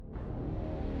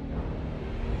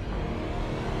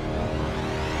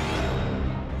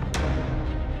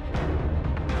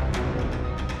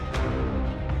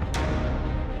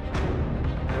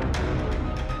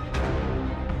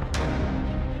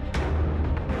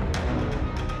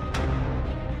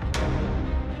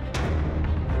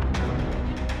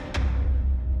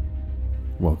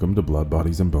Welcome to Blood,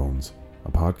 Bodies, and Bones,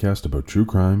 a podcast about true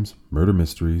crimes, murder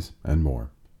mysteries, and more.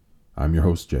 I'm your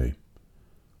host, Jay.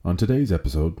 On today's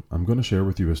episode, I'm going to share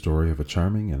with you a story of a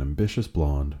charming and ambitious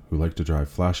blonde who liked to drive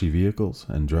flashy vehicles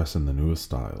and dress in the newest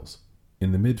styles.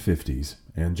 In the mid-50s,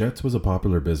 Ann Jetts was a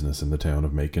popular business in the town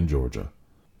of Macon, Georgia,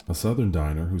 a southern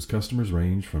diner whose customers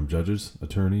ranged from judges,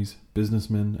 attorneys,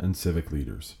 businessmen, and civic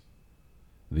leaders.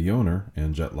 The owner,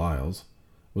 Ann Jett Lyles,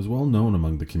 was well known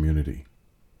among the community.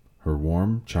 Her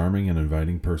warm, charming, and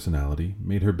inviting personality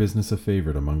made her business a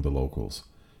favorite among the locals,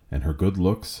 and her good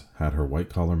looks had her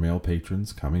white-collar male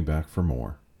patrons coming back for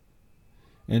more.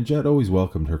 Ann Jett always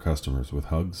welcomed her customers with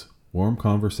hugs, warm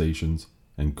conversations,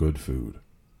 and good food.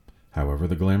 However,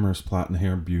 the glamorous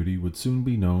platinum-haired beauty would soon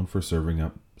be known for serving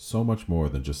up so much more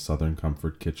than just Southern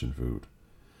comfort kitchen food,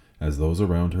 as those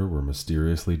around her were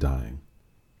mysteriously dying.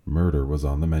 Murder was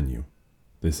on the menu.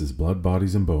 This is Blood,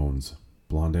 Bodies, and Bones,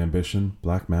 Blonde Ambition,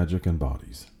 Black Magic, and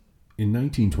Bodies. In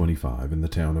 1925, in the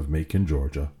town of Macon,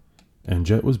 Georgia, Ann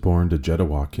Jett was born to Jetta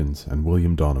Watkins and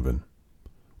William Donovan.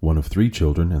 One of 3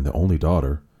 children and the only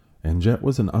daughter, Ann Jett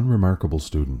was an unremarkable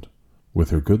student. With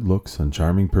her good looks and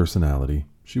charming personality,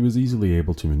 she was easily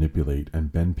able to manipulate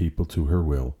and bend people to her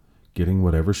will, getting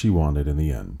whatever she wanted in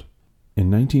the end.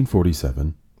 In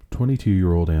 1947,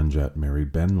 22-year-old Ann Jett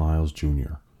married Ben Lyles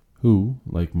Jr., who,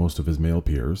 like most of his male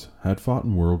peers, had fought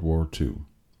in World War II.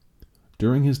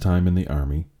 During his time in the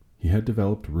Army, he had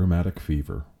developed rheumatic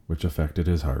fever, which affected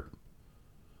his heart.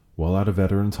 While at a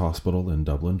veterans hospital in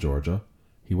Dublin, Georgia,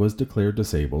 he was declared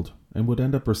disabled and would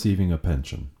end up receiving a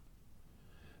pension.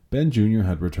 Ben Jr.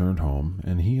 had returned home,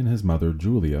 and he and his mother,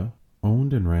 Julia,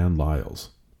 owned and ran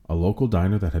Lyles, a local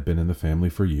diner that had been in the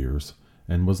family for years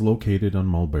and was located on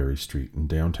Mulberry Street in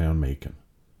downtown Macon.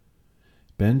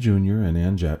 Ben Jr. and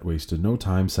Ann Jett wasted no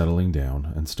time settling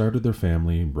down and started their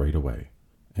family right away.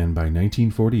 And by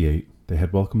 1948, they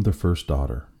had welcomed their first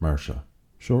daughter, Marcia.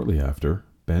 Shortly after,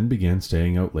 Ben began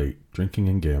staying out late, drinking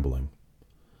and gambling.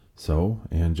 So,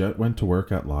 Ann Jett went to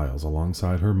work at Lyles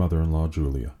alongside her mother-in-law,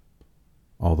 Julia.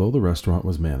 Although the restaurant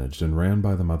was managed and ran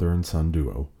by the mother and son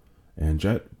duo, Ann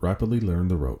Jett rapidly learned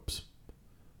the ropes.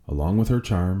 Along with her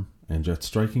charm, Ann Jett's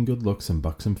striking good looks and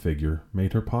buxom figure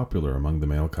made her popular among the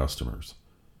male customers,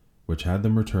 which had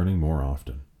them returning more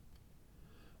often.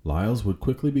 Lyles would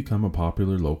quickly become a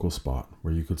popular local spot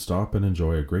where you could stop and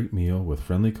enjoy a great meal with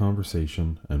friendly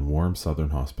conversation and warm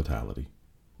southern hospitality.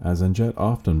 As Ann Jett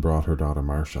often brought her daughter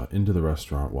Marcia into the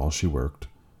restaurant while she worked,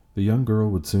 the young girl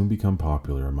would soon become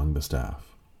popular among the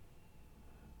staff.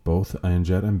 Both Ann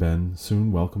Jett and Ben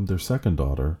soon welcomed their second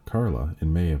daughter, Carla,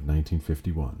 in May of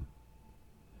 1951.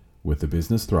 With the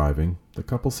business thriving, the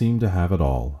couple seemed to have it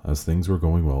all as things were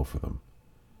going well for them.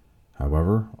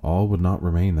 However, all would not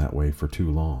remain that way for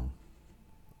too long.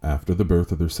 After the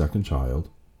birth of their second child,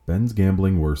 Ben's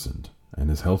gambling worsened, and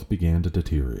his health began to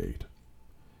deteriorate.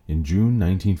 In June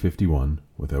 1951,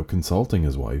 without consulting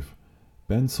his wife,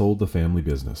 Ben sold the family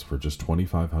business for just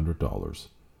 $2,500,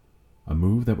 a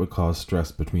move that would cause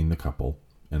stress between the couple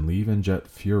and leave Ann Jett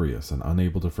furious and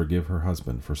unable to forgive her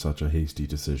husband for such a hasty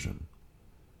decision.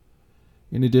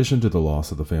 In addition to the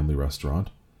loss of the family restaurant,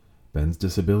 Ben's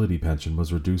disability pension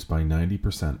was reduced by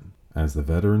 90% as the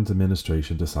Veterans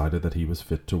Administration decided that he was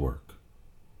fit to work.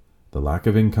 The lack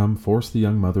of income forced the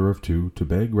young mother of 2 to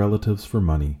beg relatives for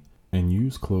money and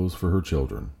use clothes for her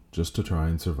children just to try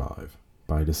and survive.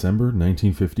 By December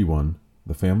 1951,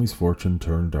 the family's fortune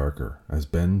turned darker as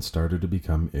Ben started to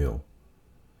become ill.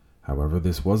 However,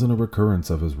 this wasn't a recurrence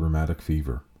of his rheumatic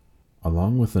fever.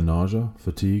 Along with the nausea,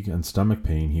 fatigue, and stomach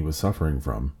pain he was suffering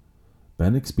from,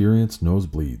 Ben experienced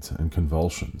nosebleeds and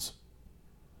convulsions.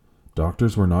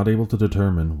 Doctors were not able to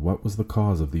determine what was the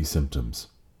cause of these symptoms,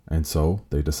 and so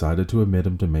they decided to admit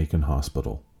him to Macon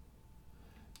Hospital.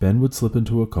 Ben would slip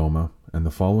into a coma, and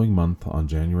the following month, on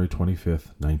January 25,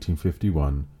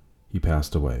 1951, he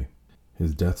passed away,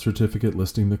 his death certificate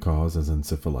listing the cause as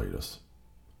encephalitis.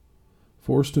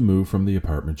 Forced to move from the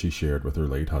apartment she shared with her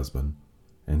late husband,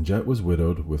 Ann Jett was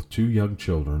widowed with 2 young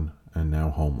children and now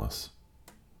homeless.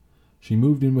 She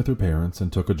moved in with her parents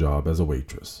and took a job as a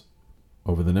waitress.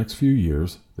 Over the next few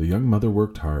years, the young mother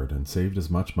worked hard and saved as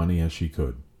much money as she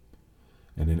could.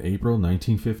 And in April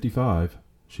 1955,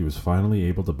 she was finally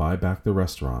able to buy back the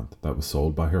restaurant that was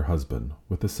sold by her husband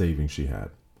with the savings she had.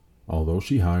 Although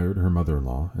she hired her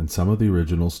mother-in-law and some of the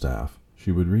original staff,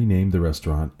 she would rename the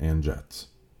restaurant Ann Jett's.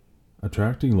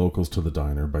 Attracting locals to the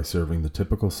diner by serving the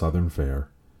typical Southern fare,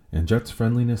 Ann Jett's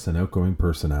friendliness and outgoing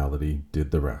personality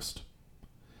did the rest.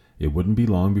 It wouldn't be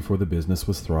long before the business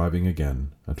was thriving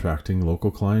again, attracting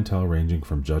local clientele ranging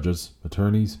from judges,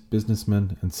 attorneys,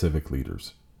 businessmen, and civic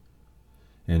leaders.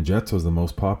 Anjet's was the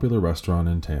most popular restaurant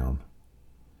in town.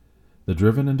 The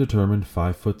driven and determined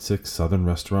 5'6" southern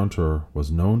restaurateur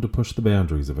was known to push the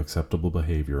boundaries of acceptable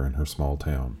behavior in her small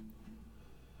town.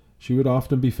 She would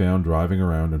often be found driving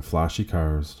around in flashy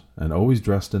cars and always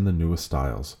dressed in the newest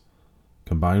styles.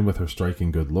 Combined with her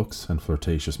striking good looks and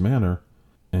flirtatious manner,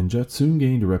 Anjet soon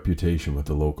gained a reputation with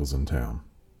the locals in town.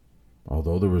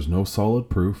 Although there was no solid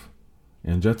proof,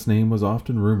 Anjet's name was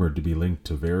often rumored to be linked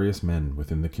to various men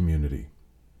within the community.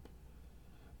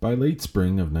 By late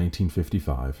spring of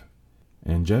 1955,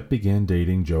 Anjet began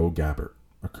dating Joe Gabbert,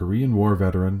 a Korean War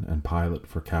veteran and pilot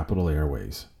for Capital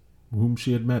Airways, whom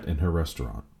she had met in her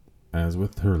restaurant. As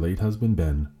with her late husband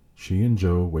Ben, she and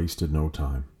Joe wasted no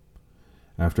time.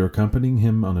 After accompanying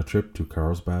him on a trip to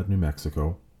Carlsbad, New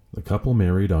Mexico, the couple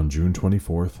married on June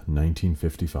 24,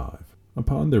 1955.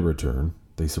 Upon their return,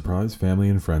 they surprised family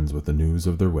and friends with the news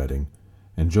of their wedding,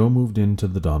 and Joe moved into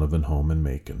the Donovan home in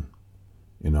Macon.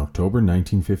 In October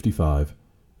 1955,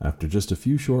 after just a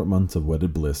few short months of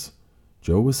wedded bliss,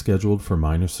 Joe was scheduled for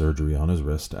minor surgery on his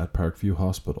wrist at Parkview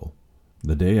Hospital.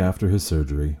 The day after his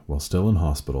surgery, while still in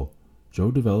hospital, Joe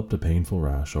developed a painful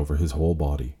rash over his whole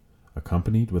body,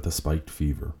 accompanied with a spiked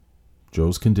fever.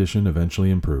 Joe's condition eventually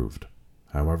improved.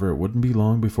 However, it wouldn't be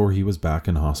long before he was back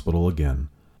in hospital again,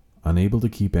 unable to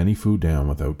keep any food down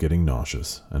without getting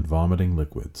nauseous and vomiting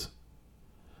liquids.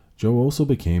 Joe also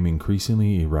became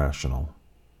increasingly irrational.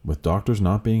 With doctors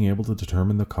not being able to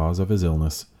determine the cause of his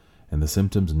illness and the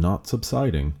symptoms not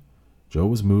subsiding, Joe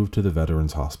was moved to the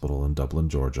Veterans Hospital in Dublin,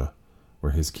 Georgia,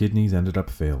 where his kidneys ended up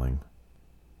failing.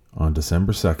 On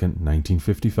December 2,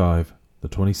 1955, the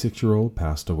 26-year-old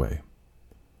passed away.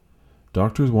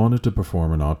 Doctors wanted to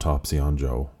perform an autopsy on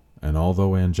Joe, and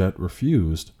although Anjet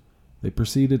refused, they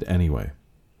proceeded anyway.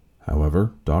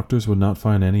 However, doctors would not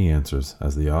find any answers,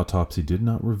 as the autopsy did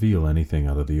not reveal anything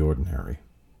out of the ordinary.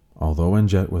 Although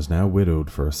Anjet was now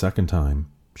widowed for a second time,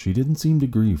 she didn't seem to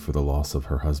grieve for the loss of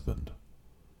her husband.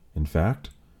 In fact,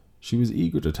 she was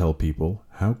eager to tell people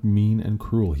how mean and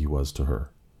cruel he was to her,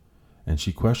 and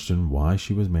she questioned why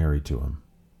she was married to him.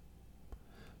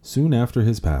 Soon after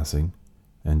his passing,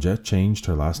 Anjet changed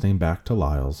her last name back to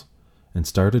Lyles and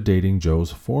started dating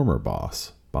Joe's former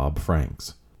boss, Bob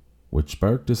Franks, which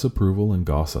sparked disapproval and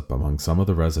gossip among some of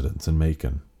the residents in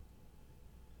Macon.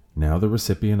 Now the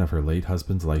recipient of her late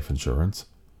husband's life insurance,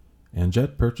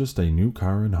 Anjet purchased a new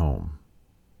car and home.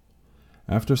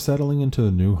 After settling into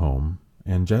the new home,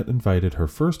 Anjet invited her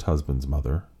first husband's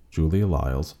mother, Julia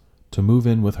Lyles, to move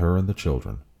in with her and the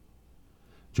children.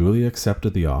 Julia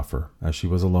accepted the offer, as she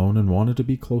was alone and wanted to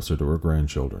be closer to her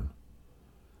grandchildren.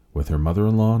 With her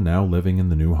mother-in-law now living in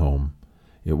the new home,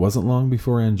 it wasn't long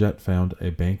before Anjet found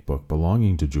a bank book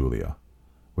belonging to Julia,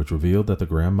 which revealed that the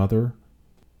grandmother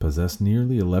possessed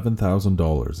nearly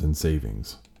 $11,000 in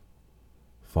savings.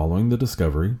 Following the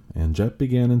discovery, Anjet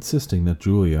began insisting that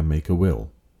Julia make a will.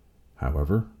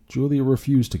 However, Julia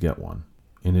refused to get one.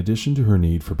 In addition to her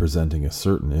need for presenting a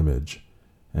certain image,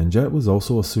 Anjet was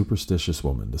also a superstitious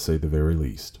woman, to say the very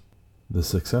least. The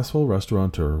successful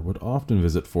restaurateur would often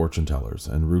visit fortune tellers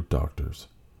and root doctors.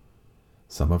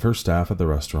 Some of her staff at the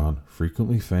restaurant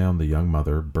frequently found the young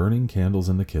mother burning candles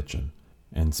in the kitchen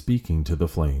and speaking to the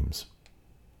flames.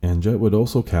 Anjet would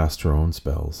also cast her own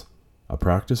spells, a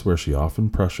practice where she often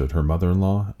pressured her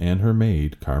mother-in-law and her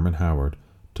maid, Carmen Howard,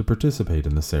 to participate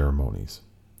in the ceremonies.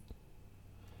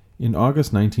 In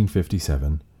August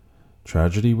 1957,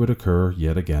 tragedy would occur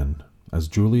yet again, as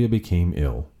Julia became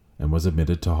ill and was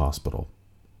admitted to hospital.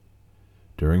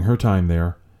 During her time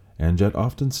there, Anjet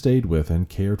often stayed with and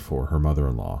cared for her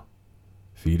mother-in-law,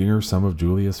 feeding her some of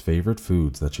Julia's favorite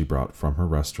foods that she brought from her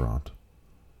restaurant.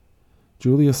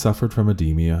 Julia suffered from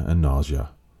edema and nausea,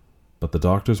 but the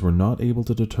doctors were not able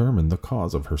to determine the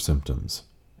cause of her symptoms,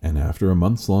 and after a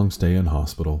months-long stay in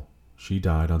hospital, she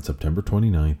died on September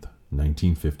 29,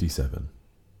 1957.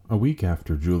 A week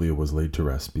after Julia was laid to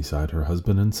rest beside her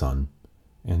husband and son,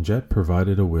 Anjet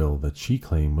provided a will that she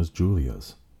claimed was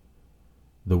Julia's.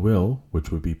 The will,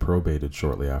 which would be probated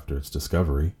shortly after its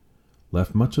discovery,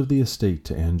 left much of the estate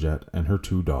to Anjet and her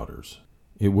two daughters.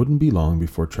 It wouldn't be long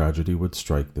before tragedy would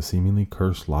strike the seemingly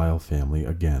cursed Lyle family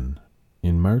again.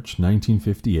 In March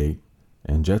 1958,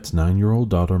 Anjet's 9-year-old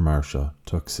daughter Marcia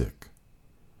took sick.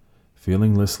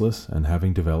 Feeling listless and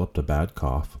having developed a bad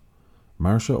cough,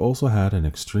 Marcia also had an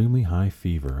extremely high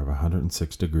fever of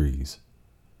 106 degrees.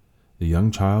 The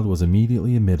young child was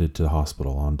immediately admitted to the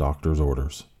hospital on doctor's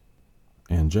orders.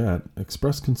 Anjet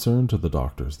expressed concern to the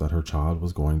doctors that her child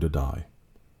was going to die.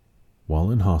 While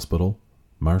in hospital,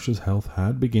 Marcia's health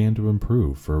had begun to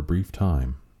improve for a brief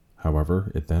time.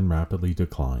 However, it then rapidly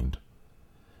declined.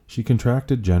 She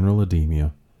contracted general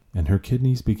edema and her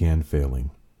kidneys began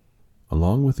failing.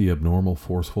 Along with the abnormal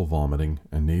forceful vomiting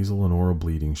and nasal and oral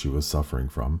bleeding she was suffering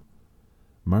from,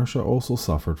 Marcia also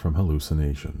suffered from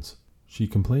hallucinations. She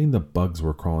complained that bugs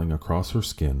were crawling across her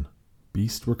skin,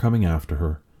 beasts were coming after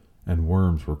her, and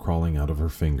worms were crawling out of her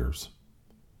fingers.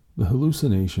 The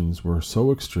hallucinations were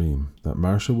so extreme that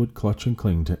Marcia would clutch and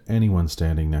cling to anyone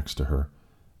standing next to her,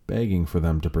 begging for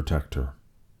them to protect her.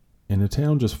 In a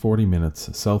town just 40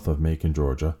 minutes south of Macon,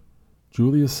 Georgia,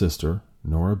 Julia's sister,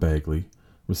 Nora Bagley,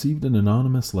 received an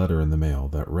anonymous letter in the mail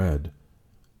that read,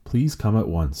 "Please come at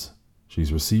once.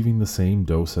 She's receiving the same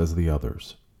dose as the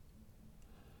others."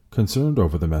 Concerned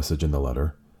over the message in the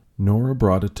letter, Nora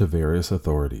brought it to various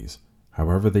authorities.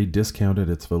 However, they discounted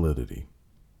its validity.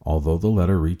 Although the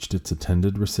letter reached its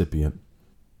intended recipient,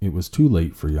 it was too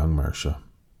late for young Marcia,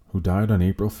 who died on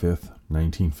April 5,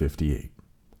 1958.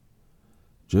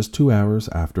 Just 2 hours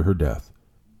after her death,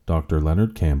 Dr.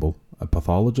 Leonard Campbell, a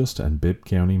pathologist and Bibb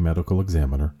County medical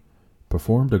examiner,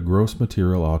 performed a gross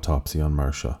material autopsy on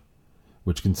Marcia,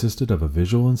 which consisted of a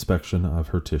visual inspection of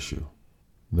her tissue.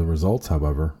 The results,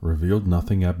 however, revealed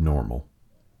nothing abnormal.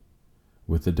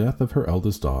 With the death of her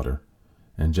eldest daughter,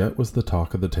 Anjette was the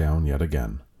talk of the town yet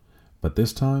again, but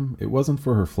this time it wasn't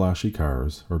for her flashy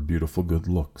cars or beautiful good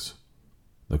looks.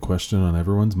 The question on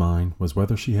everyone's mind was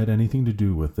whether she had anything to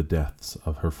do with the deaths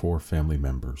of her 4 family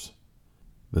members.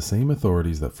 The same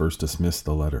authorities that first dismissed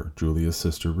the letter Julia's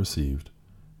sister received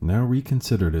now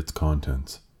reconsidered its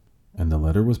contents, and the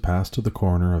letter was passed to the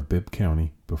coroner of Bibb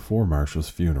County before Marcia's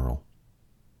funeral.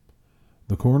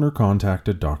 The coroner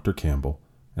contacted Dr. Campbell,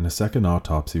 and a second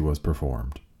autopsy was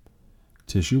performed.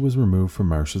 Tissue was removed from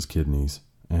Marcia's kidneys,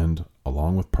 and,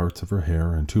 along with parts of her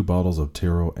hair and 2 bottles of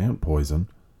taro ant poison,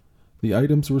 the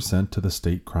items were sent to the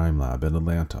state crime lab in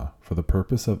Atlanta for the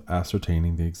purpose of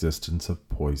ascertaining the existence of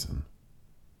poison.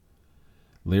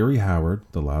 Larry Howard,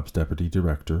 the lab's deputy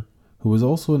director, who was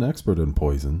also an expert in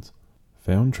poisons,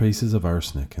 found traces of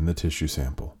arsenic in the tissue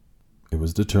sample. It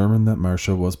was determined that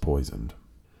Marcia was poisoned.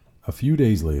 A few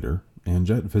days later,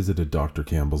 Anjette visited Dr.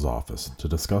 Campbell's office to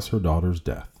discuss her daughter's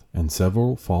death, and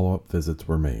several follow-up visits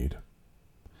were made.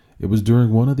 It was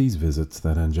during one of these visits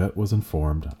that Anjette was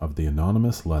informed of the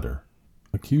anonymous letter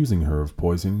accusing her of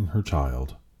poisoning her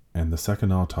child and the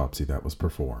second autopsy that was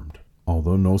performed.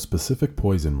 Although no specific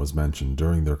poison was mentioned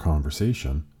during their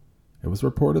conversation, it was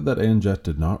reported that Anjette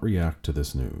did not react to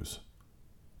this news.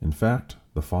 In fact,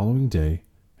 the following day,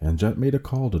 Anjette made a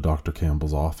call to Dr.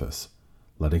 Campbell's office,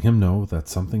 letting him know that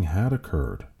something had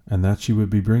occurred and that she would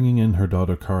be bringing in her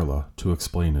daughter Carla to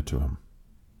explain it to him.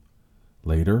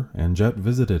 Later, Anjette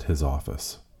visited his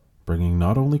office, bringing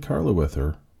not only Carla with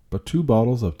her, but 2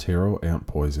 bottles of taro ant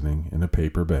poisoning in a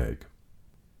paper bag.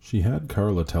 She had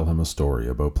Carla tell him a story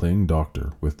about playing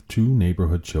doctor with 2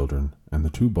 neighborhood children and the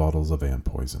 2 bottles of ant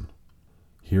poison.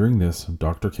 Hearing this,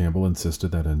 Dr. Campbell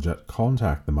insisted that Anjette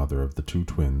contact the mother of the 2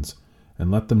 twins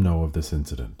and let them know of this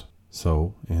incident.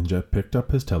 So, Anjette picked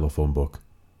up his telephone book,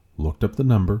 looked up the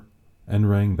number, and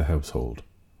rang the household.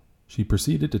 She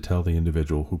proceeded to tell the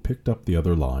individual who picked up the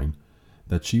other line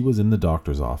that she was in the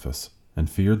doctor's office and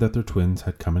feared that their twins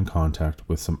had come in contact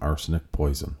with some arsenic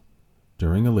poison.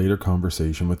 During a later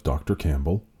conversation with Dr.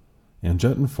 Campbell,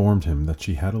 Anjette informed him that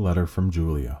she had a letter from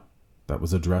Julia that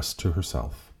was addressed to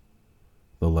herself.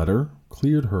 The letter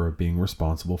cleared her of being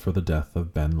responsible for the death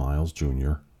of Ben Lyles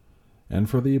Jr. and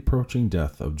for the approaching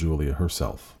death of Julia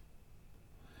herself.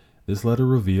 This letter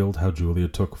revealed how Julia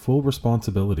took full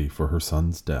responsibility for her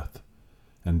son's death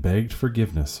and begged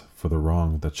forgiveness for the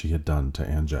wrong that she had done to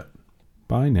Anjette.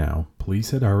 By now,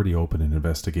 police had already opened an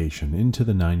investigation into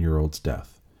the 9-year-old's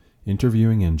death,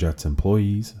 interviewing Anjette's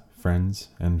employees, friends,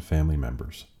 and family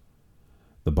members.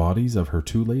 The bodies of her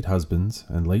 2 late husbands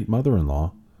and late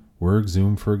mother-in-law were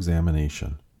exhumed for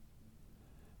examination.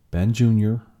 Ben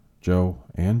Jr., Joe,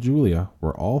 and Julia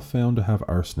were all found to have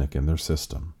arsenic in their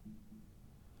system.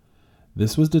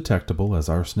 This was detectable as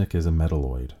arsenic is a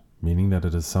metalloid, meaning that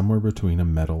it is somewhere between a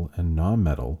metal and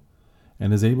non-metal,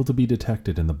 and is able to be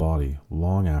detected in the body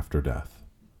long after death.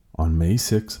 On May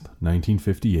 6,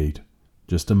 1958,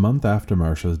 just a month after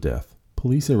Marcia's death,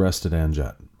 police arrested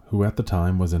Anjette, who at the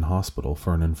time was in hospital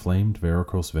for an inflamed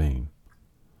varicose vein.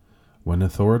 When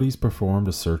authorities performed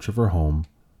a search of her home,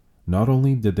 not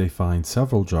only did they find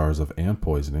several jars of ant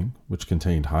poisoning, which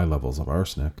contained high levels of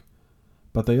arsenic,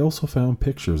 but they also found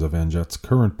pictures of Anjette's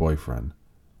current boyfriend,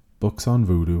 books on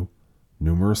voodoo,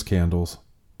 numerous candles,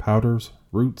 powders,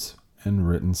 roots, and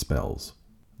written spells.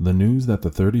 The news that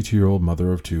the 32-year-old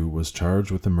mother of 2 was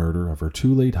charged with the murder of her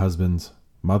 2 late husbands,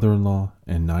 mother-in-law,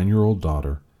 and 9-year-old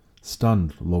daughter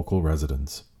stunned local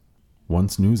residents.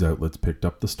 Once news outlets picked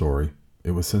up the story,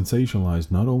 It was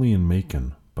sensationalized not only in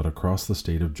Macon, but across the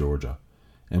state of Georgia,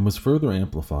 and was further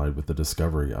amplified with the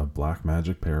discovery of black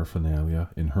magic paraphernalia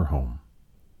in her home.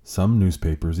 Some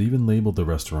newspapers even labeled the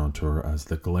restaurateur as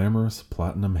the glamorous,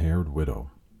 platinum-haired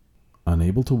widow.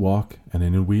 Unable to walk and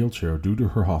in a wheelchair due to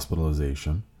her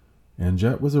hospitalization,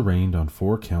 Anjette was arraigned on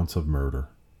 4 counts of murder.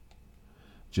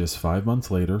 Just 5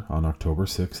 months later, on October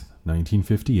 6,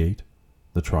 1958,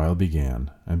 the trial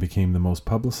began and became the most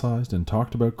publicized and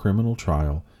talked about criminal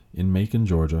trial in Macon,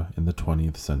 Georgia in the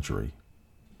 20th century.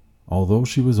 Although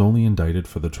she was only indicted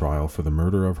for the trial for the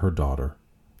murder of her daughter,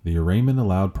 the arraignment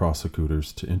allowed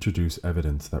prosecutors to introduce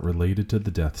evidence that related to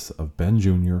the deaths of Ben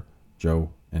Jr.,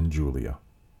 Joe, and Julia.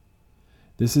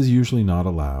 This is usually not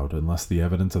allowed unless the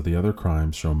evidence of the other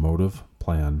crimes show motive,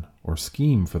 plan, or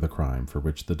scheme for the crime for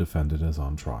which the defendant is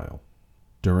on trial.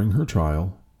 During her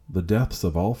trial, the deaths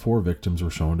of all 4 victims were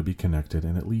shown to be connected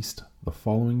in at least the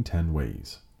following 10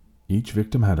 ways. Each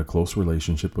victim had a close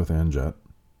relationship with Anjette.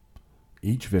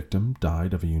 Each victim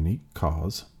died of a unique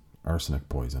cause, arsenic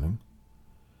poisoning.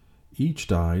 Each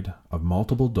died of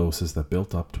multiple doses that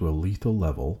built up to a lethal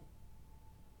level.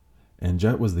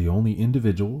 Anjette was the only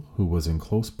individual who was in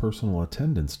close personal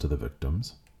attendance to the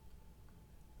victims.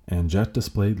 Anjette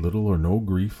displayed little or no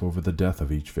grief over the death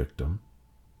of each victim.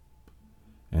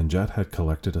 Anjette had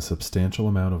collected a substantial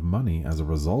amount of money as a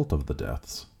result of the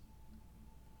deaths.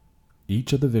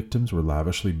 Each of the victims were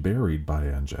lavishly buried by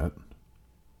Anjette.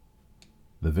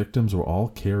 The victims were all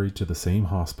carried to the same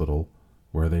hospital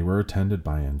where they were attended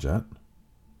by Anjette.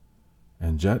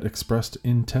 Anjette expressed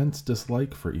intense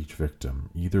dislike for each victim,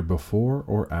 either before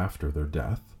or after their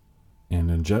death, and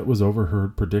Anjette was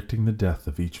overheard predicting the death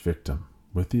of each victim,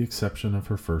 with the exception of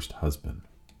her first husband.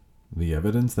 The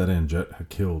evidence that Anjette had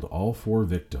killed all 4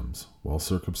 victims, while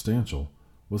circumstantial,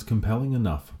 was compelling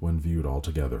enough when viewed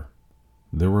altogether.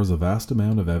 There was a vast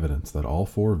amount of evidence that all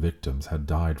 4 victims had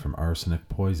died from arsenic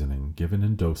poisoning given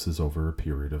in doses over a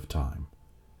period of time.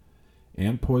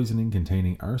 And poisoning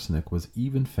containing arsenic was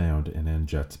even found in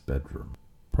Anjette's bedroom.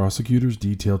 Prosecutors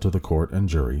detailed to the court and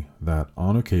jury that,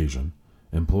 on occasion,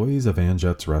 employees of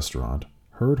Anjette's restaurant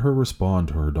heard her respond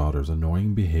to her daughter's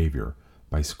annoying behavior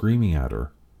by screaming at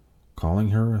her, calling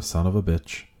her a son of a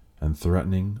bitch, and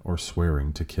threatening or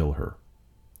swearing to kill her.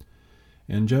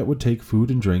 Anjette would take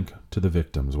food and drink to the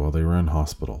victims while they were in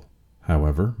hospital.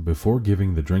 However, before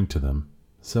giving the drink to them,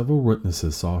 several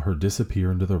witnesses saw her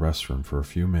disappear into the restroom for a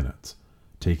few minutes,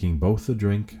 taking both the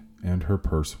drink and her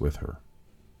purse with her.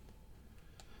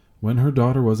 When her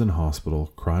daughter was in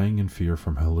hospital, crying in fear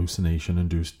from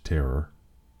hallucination-induced terror,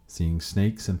 seeing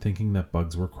snakes and thinking that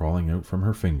bugs were crawling out from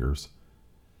her fingers,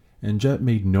 Anjette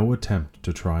made no attempt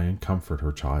to try and comfort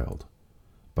her child,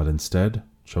 but instead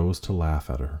chose to laugh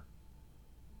at her.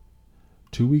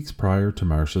 2 weeks prior to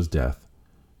Marcia's death,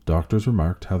 doctors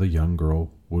remarked how the young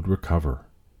girl would recover.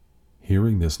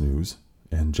 Hearing this news,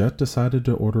 Anjette decided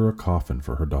to order a coffin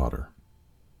for her daughter.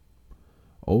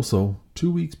 Also,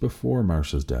 2 weeks before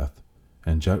Marcia's death,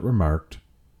 Anjette remarked,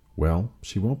 "Well,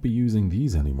 she won't be using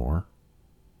these anymore,"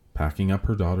 packing up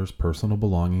her daughter's personal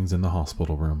belongings in the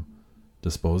hospital room,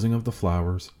 disposing of the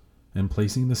flowers, and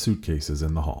placing the suitcases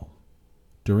in the hall.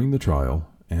 During the trial,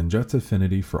 Anjette's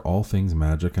affinity for all things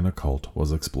magic and occult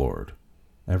was explored.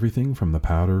 Everything from the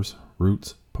powders,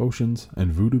 roots, potions,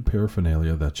 and voodoo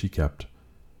paraphernalia that she kept,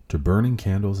 to burning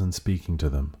candles and speaking to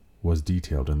them, was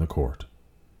detailed in the court.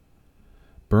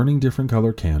 Burning different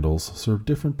colored candles served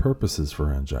different purposes for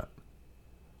Anjette.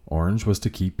 Orange was to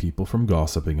keep people from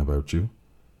gossiping about you,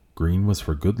 green was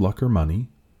for good luck or money,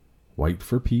 white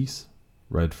for peace,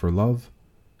 red for love,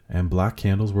 and black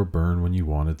candles were burned when you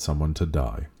wanted someone to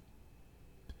die.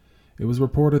 It was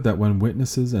reported that when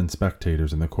witnesses and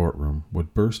spectators in the courtroom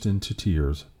would burst into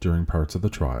tears during parts of the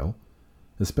trial,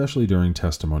 especially during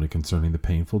testimony concerning the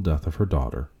painful death of her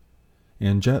daughter,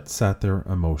 Anjette sat there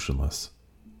emotionless,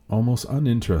 almost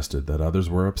uninterested that others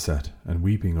were upset and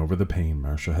weeping over the pain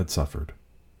Marcia had suffered.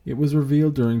 It was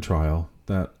revealed during trial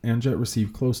that Anjette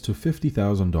received close to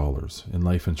 $50,000 in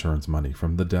life insurance money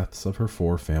from the deaths of her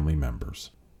 4 family members.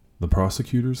 The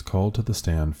prosecutors called to the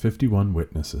stand 51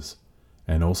 witnesses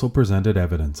and also presented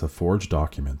evidence of forged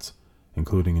documents,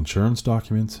 including insurance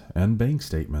documents and bank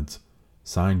statements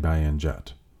signed by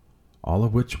Anjette, all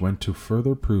of which went to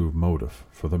further prove motive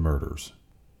for the murders.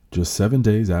 Just 7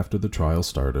 days after the trial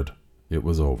started, it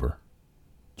was over.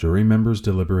 Jury members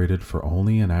deliberated for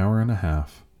only an hour and a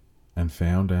half and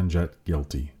found Anjette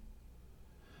guilty.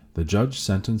 The judge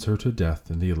sentenced her to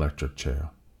death in the electric chair.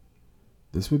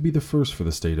 This would be the first for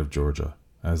the state of Georgia,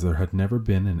 as there had never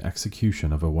been an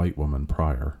execution of a white woman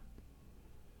prior.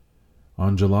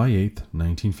 On July 8,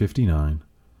 1959,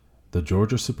 the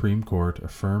Georgia Supreme Court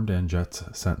affirmed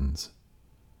Anjet's sentence.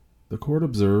 The court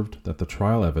observed that the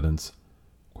trial evidence,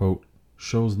 quote,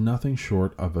 shows nothing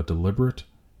short of a deliberate,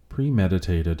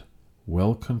 premeditated,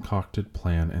 well-concocted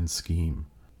plan and scheme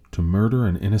to murder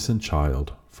an innocent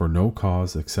child for no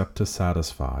cause except to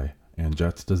satisfy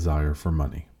Anjet's desire for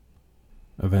money.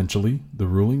 Eventually, the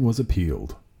ruling was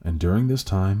appealed, and during this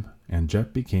time,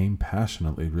 Anjet became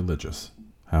passionately religious.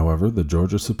 However, the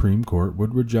Georgia Supreme Court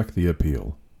would reject the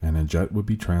appeal, and Anjet would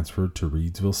be transferred to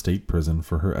Reidsville State Prison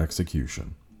for her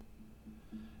execution.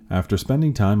 After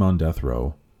spending time on death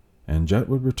row, Anjet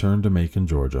would return to Macon,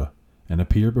 Georgia, and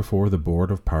appear before the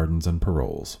Board of Pardons and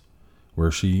Paroles,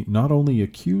 where she not only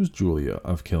accused Julia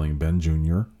of killing Ben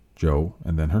Jr., Joe,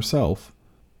 and then herself,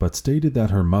 but stated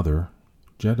that her mother,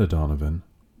 Jetta Donovan,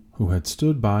 who had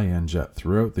stood by Anjet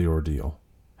throughout the ordeal,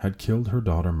 had killed her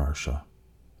daughter Marcia.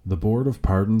 The Board of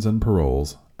Pardons and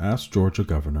Paroles asked Georgia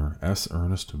Governor S.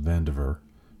 Ernest Vandiver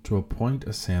to appoint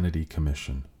a sanity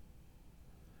commission.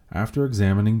 After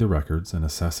examining the records and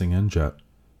assessing Anjet,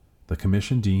 the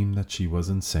commission deemed that she was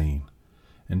insane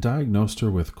and diagnosed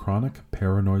her with chronic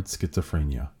paranoid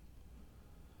schizophrenia.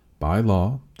 By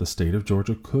law, the state of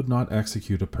Georgia could not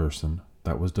execute a person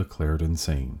that was declared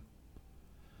insane.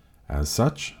 As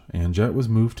such, Anjet was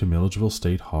moved to Milledgeville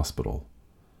State Hospital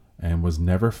and was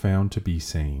never found to be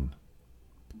sane.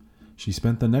 She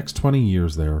spent the next 20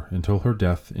 years there until her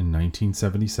death in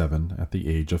 1977 at the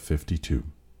age of 52.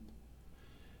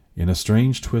 In a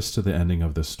strange twist to the ending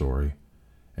of this story,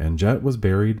 Anjet was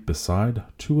buried beside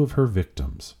two of her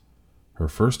victims, her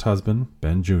first husband,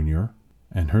 Ben Jr.,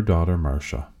 and her daughter,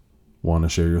 Marcia. Want to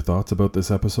share your thoughts about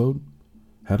this episode?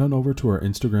 Head on over to our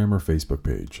Instagram or Facebook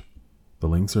page. The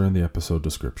links are in the episode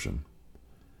description.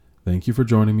 Thank you for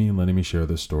joining me and letting me share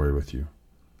this story with you.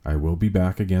 I will be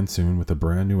back again soon with a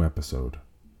brand new episode.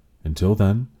 Until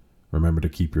then, remember to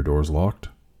keep your doors locked,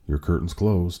 your curtains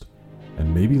closed,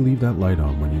 and maybe leave that light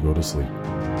on when you go to sleep.